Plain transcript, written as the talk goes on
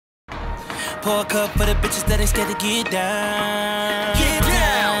Pour a cup for the bitches that ain't scared to get down. Get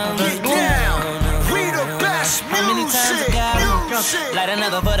down, get down. We the best music. How many times I gotta light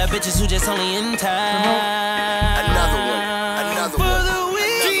another for the bitches who just only in time? Another one. For the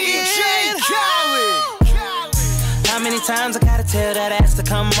weekend. DJ Khaled. How many times I gotta tell that ass to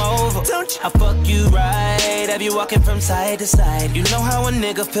come over? I fuck you right, have you walking from side to side. You know how a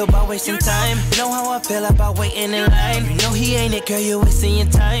nigga feel about wasting time. You know how I feel about waiting in line. You know he ain't it, girl, you're wasting your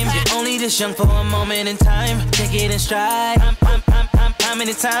time. You're only this young for a moment in time. Take it in stride. How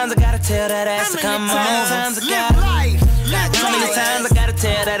many times I gotta tell that ass to come over? How many times I gotta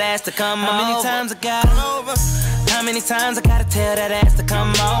tell that ass to come over? How many times I gotta How many times I gotta tell that ass to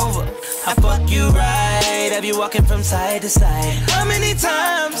come over? I fuck you right, have you walking from side to side? How many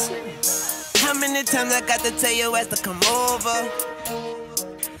times? How many times I got to tell your ass to come over?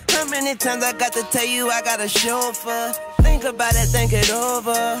 How many times I got to tell you I got a chauffeur? Think about it, think it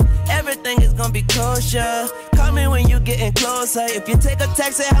over. Everything is gonna be kosher. Call me when you getting closer. If you take a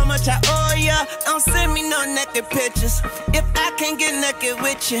text, say how much I owe ya. Don't send me no naked pictures. If I can't get naked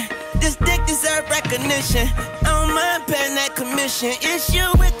with you, this dick deserve recognition. I don't mind paying that commission. Is you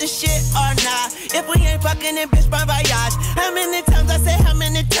with the shit or not? If we ain't fucking in bitch, bon voyage. How many times I say how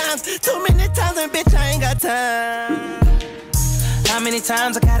many times? Too many times and bitch I ain't got time. How many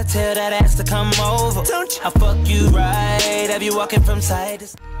times I gotta tell that ass to come over? I fuck you right, have you walking from side to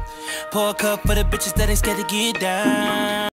side? Pour a cup for the bitches that ain't scared to get down.